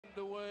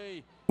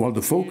While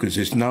the focus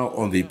is now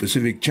on the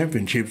Pacific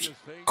Championships,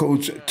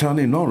 coach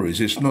Tani Norris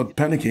is not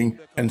panicking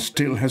and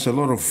still has a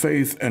lot of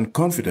faith and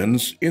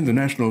confidence in the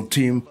national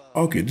team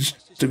Orchids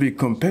to be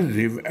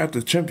competitive at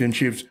the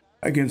championships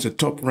against the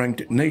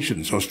top-ranked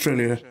nations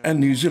Australia and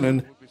New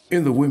Zealand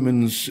in the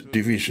women's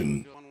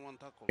division.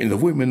 In the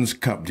Women's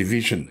Cup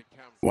division,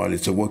 while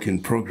it's a work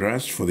in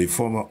progress for the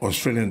former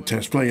Australian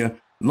Test player,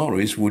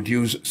 Norris would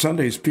use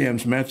Sunday's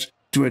PM's match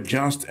to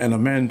adjust and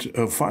amend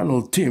a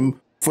final team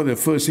for their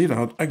first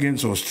hit-out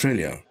against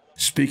Australia.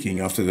 Speaking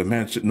after the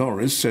match,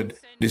 Norris said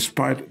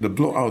despite the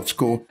blowout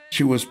score,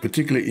 she was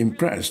particularly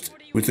impressed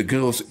with the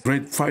girls'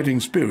 great fighting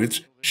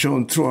spirits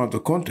shown throughout the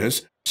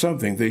contest,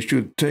 something they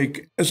should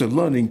take as a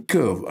learning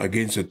curve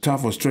against a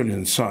tough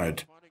Australian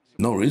side.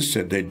 Norris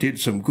said they did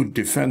some good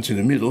defence in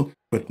the middle,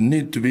 but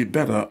need to be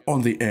better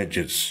on the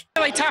edges.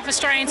 Really tough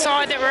Australian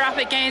side that we're up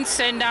against,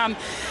 and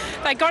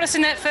they got us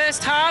in that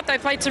first half. They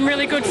played some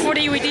really good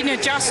footy. We didn't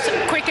adjust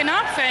quick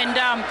enough, and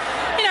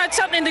it's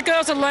something the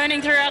girls are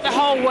learning throughout the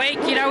whole week.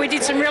 We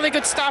did some really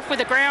good stuff with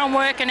the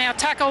groundwork and our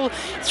tackle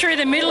through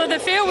the middle of the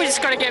field. We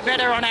just got to get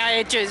better on our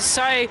edges.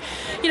 So,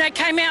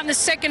 came out in the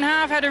second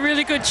half, had a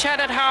really good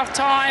chat at half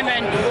time,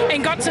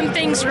 and got some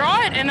things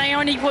right. And they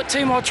only put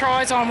 2 more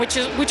tries on, which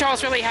I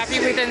was really happy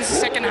with in the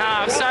second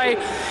half.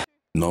 So.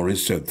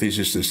 Norris said this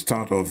is the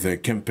start of their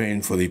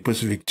campaign for the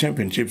Pacific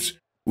Championships,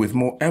 with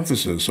more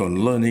emphasis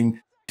on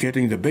learning,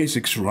 getting the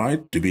basics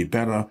right to be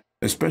better,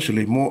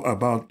 especially more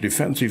about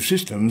defensive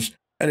systems,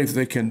 and if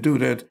they can do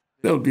that,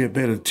 they'll be a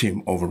better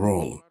team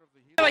overall.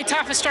 Really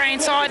tough Australian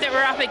side that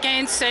we're up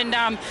against, and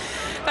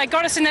they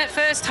got us in that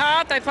first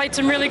half. They played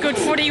some really good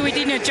footy. We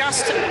didn't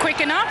adjust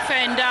quick enough,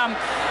 and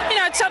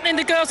it's something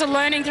the girls are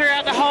learning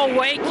throughout the whole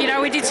week.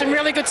 We did some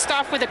really good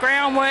stuff with the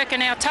groundwork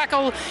and our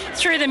tackle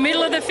through the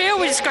middle of the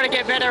field. We just got to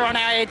get better on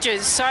our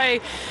edges. So,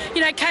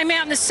 came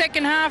out in the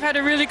second half, had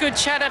a really good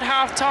chat at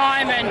half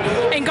time,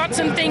 and got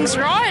some things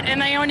right.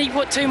 And they only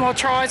put 2 more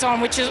tries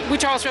on, which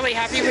I was really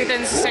happy with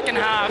in the second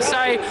half.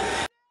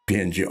 So.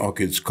 PNG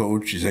Orchids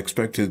coach is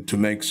expected to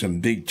make some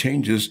big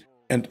changes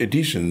and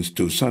additions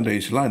to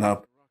Sunday's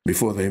lineup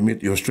before they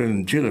meet the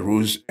Australian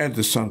Jillaroos at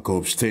the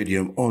Suncorp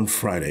Stadium on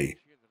Friday.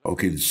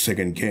 Orchids'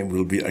 second game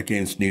will be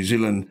against New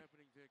Zealand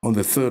on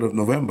the 3rd of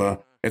November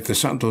at the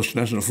Santos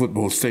National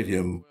Football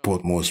Stadium,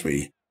 Port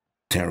Moresby.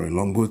 Terry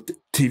Longwood,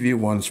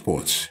 TV1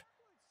 Sports.